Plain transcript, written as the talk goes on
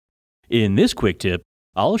In this quick tip,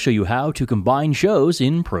 I'll show you how to combine shows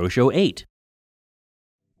in ProShow 8.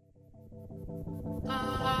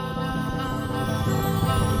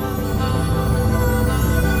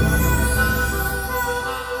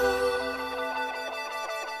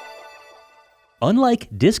 Unlike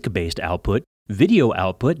disk-based output, video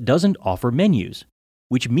output doesn't offer menus,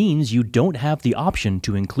 which means you don't have the option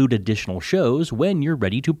to include additional shows when you're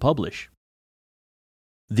ready to publish.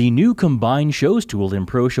 The new Combine Shows tool in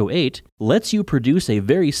ProShow 8 lets you produce a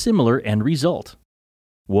very similar end result: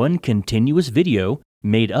 one continuous video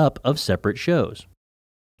made up of separate shows.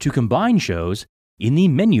 To combine shows, in the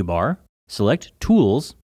menu bar, select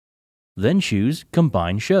Tools, then choose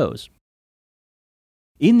Combine Shows.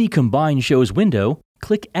 In the Combine Shows window,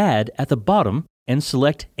 click Add at the bottom and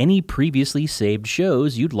select any previously saved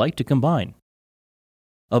shows you'd like to combine.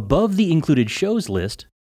 Above the included shows list,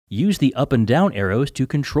 use the up and down arrows to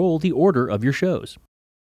control the order of your shows.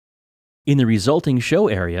 In the resulting show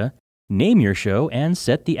area, name your show and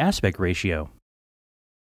set the aspect ratio.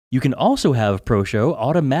 You can also have ProShow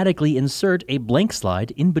automatically insert a blank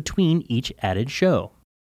slide in between each added show.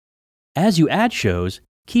 As you add shows,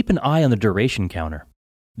 keep an eye on the duration counter.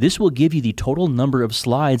 This will give you the total number of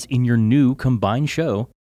slides in your new combined show,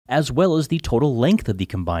 as well as the total length of the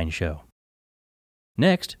combined show.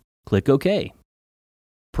 Next, click OK.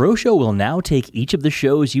 ProShow will now take each of the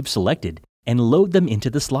shows you've selected and load them into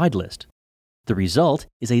the slide list. The result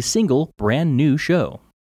is a single brand new show.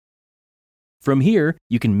 From here,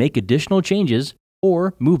 you can make additional changes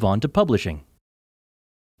or move on to publishing.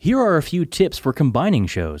 Here are a few tips for combining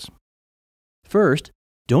shows. First,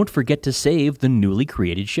 don't forget to save the newly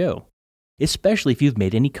created show, especially if you've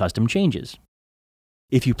made any custom changes.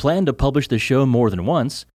 If you plan to publish the show more than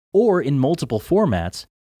once, or in multiple formats,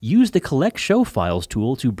 use the Collect Show Files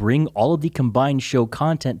tool to bring all of the combined show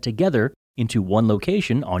content together into one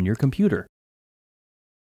location on your computer.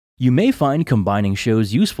 You may find combining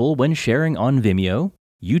shows useful when sharing on Vimeo,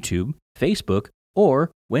 YouTube, Facebook, or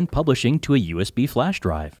when publishing to a USB flash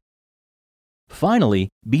drive. Finally,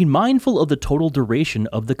 be mindful of the total duration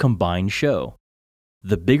of the combined show.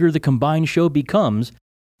 The bigger the combined show becomes,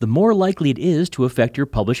 the more likely it is to affect your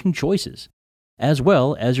publishing choices, as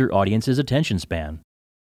well as your audience's attention span.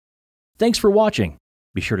 Thanks for watching.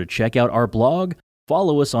 Be sure to check out our blog,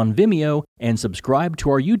 follow us on Vimeo, and subscribe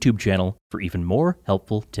to our YouTube channel for even more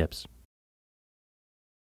helpful tips.